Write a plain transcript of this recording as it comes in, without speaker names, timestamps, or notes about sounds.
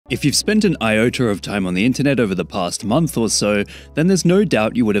If you've spent an iota of time on the internet over the past month or so, then there's no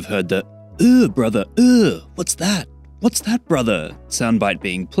doubt you would have heard the "Ugh, brother, ugh, what's that? What's that, brother?" soundbite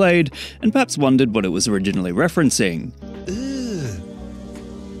being played, and perhaps wondered what it was originally referencing. Ugh.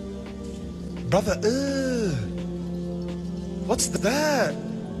 Brother, ugh. What's that?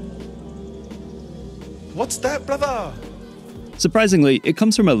 What's that, brother? Surprisingly, it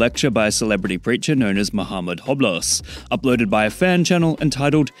comes from a lecture by a celebrity preacher known as Muhammad Hoblos, uploaded by a fan channel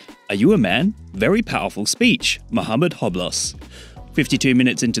entitled, "Are You a Man? Very Powerful Speech, Muhammad Hoblos." 52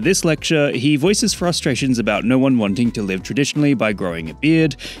 minutes into this lecture, he voices frustrations about no one wanting to live traditionally by growing a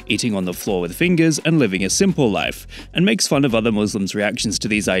beard, eating on the floor with fingers, and living a simple life, and makes fun of other Muslims' reactions to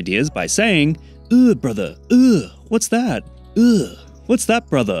these ideas by saying, "Ugh, brother, ugh, what's that? Ugh, what's that,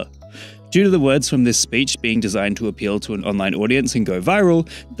 brother?" Due to the words from this speech being designed to appeal to an online audience and go viral,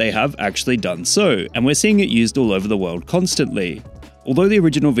 they have actually done so, and we're seeing it used all over the world constantly. Although the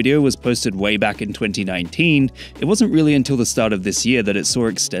original video was posted way back in 2019, it wasn't really until the start of this year that it saw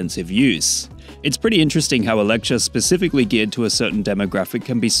extensive use. It's pretty interesting how a lecture specifically geared to a certain demographic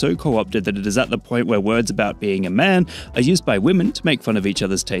can be so co-opted that it is at the point where words about being a man are used by women to make fun of each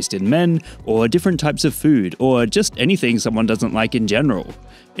other's taste in men, or different types of food, or just anything someone doesn't like in general.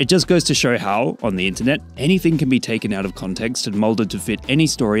 It just goes to show how, on the internet, anything can be taken out of context and molded to fit any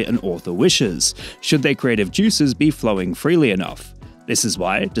story an author wishes, should their creative juices be flowing freely enough. This is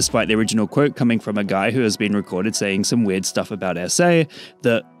why, despite the original quote coming from a guy who has been recorded saying some weird stuff about SA,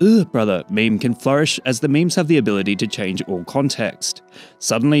 the "Ugh, brother" meme can flourish as the memes have the ability to change all context.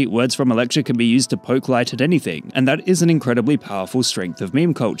 Suddenly, words from a lecture can be used to poke light at anything, and that is an incredibly powerful strength of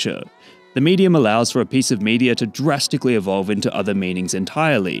meme culture. The medium allows for a piece of media to drastically evolve into other meanings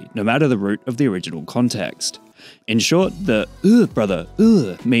entirely, no matter the root of the original context. In short, the "Ugh, brother,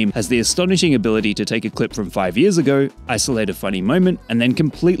 ugh" meme has the astonishing ability to take a clip from 5 years ago, isolate a funny moment, and then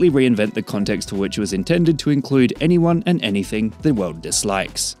completely reinvent the context for which it was intended to include anyone and anything the world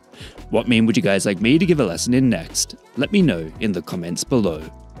dislikes. What meme would you guys like me to give a lesson in next? Let me know in the comments below.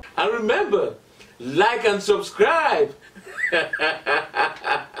 And remember, like and subscribe!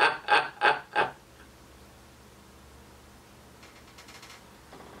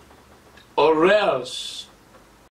 Or else.